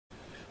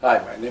Hi,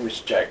 my name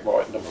is Jack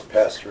Martin. I'm a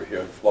pastor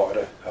here in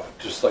Florida. I would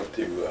just like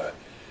to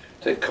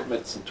take a couple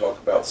minutes and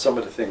talk about some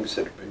of the things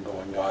that have been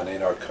going on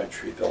in our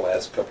country the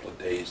last couple of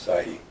days.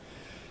 I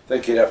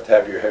think you'd have to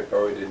have your head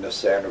buried in the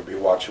sand or be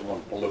watching one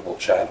of the liberal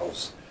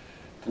channels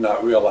to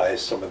not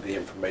realize some of the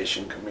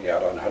information coming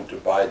out on Hunter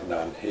Biden,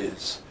 on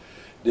his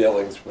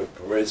dealings with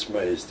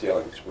Burisma, his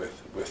dealings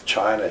with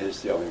China,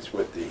 his dealings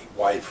with the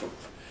wife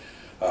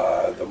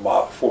of the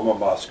former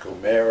Moscow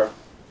mayor,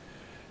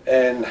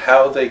 and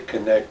how they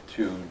connect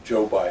to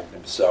Joe Biden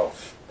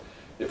himself.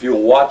 If you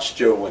watch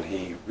Joe when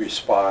he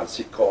responds,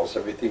 he calls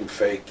everything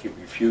fake, he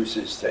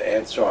refuses to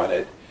answer on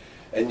it,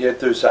 and yet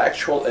there's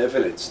actual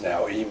evidence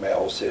now,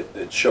 emails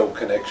that show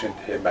connection to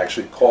him,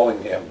 actually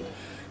calling him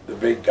the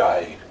big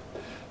guy.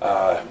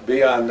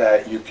 Beyond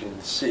that, you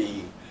can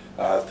see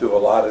through a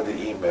lot of the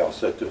emails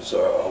that there's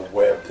a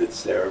web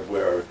that's there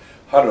where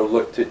Hunter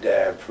looked to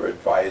Dad for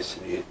advice,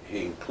 and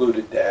he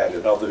included Dad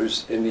and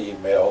others in the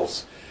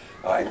emails,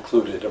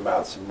 included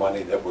amounts of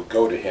money that would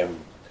go to him.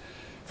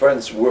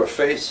 Friends, we're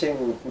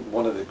facing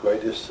one of the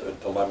greatest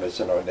dilemmas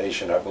in our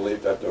nation. I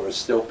believe that there are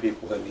still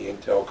people in the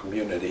intel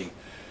community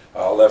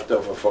left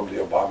over from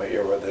the Obama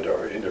era that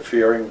are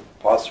interfering,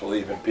 possibly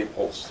even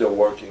people still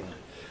working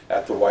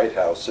at the White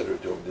House that are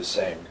doing the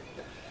same.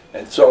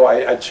 And so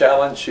I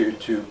challenge you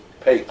to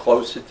pay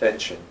close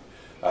attention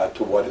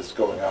to what is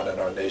going on in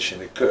our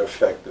nation. It could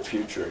affect the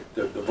future.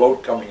 The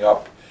vote coming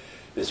up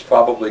is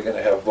probably going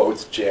to have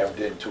votes jammed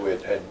into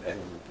it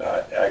and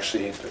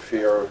actually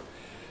interfere.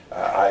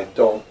 I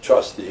don't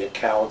trust the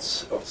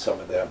accounts of some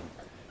of them.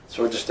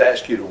 So I just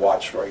ask you to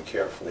watch very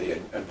carefully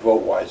and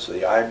vote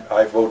wisely.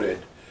 I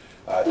voted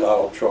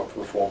Donald Trump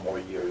for 4 more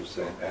years,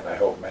 and I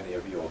hope many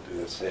of you will do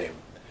the same.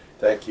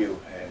 Thank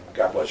you, and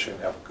God bless you,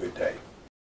 and have a good day.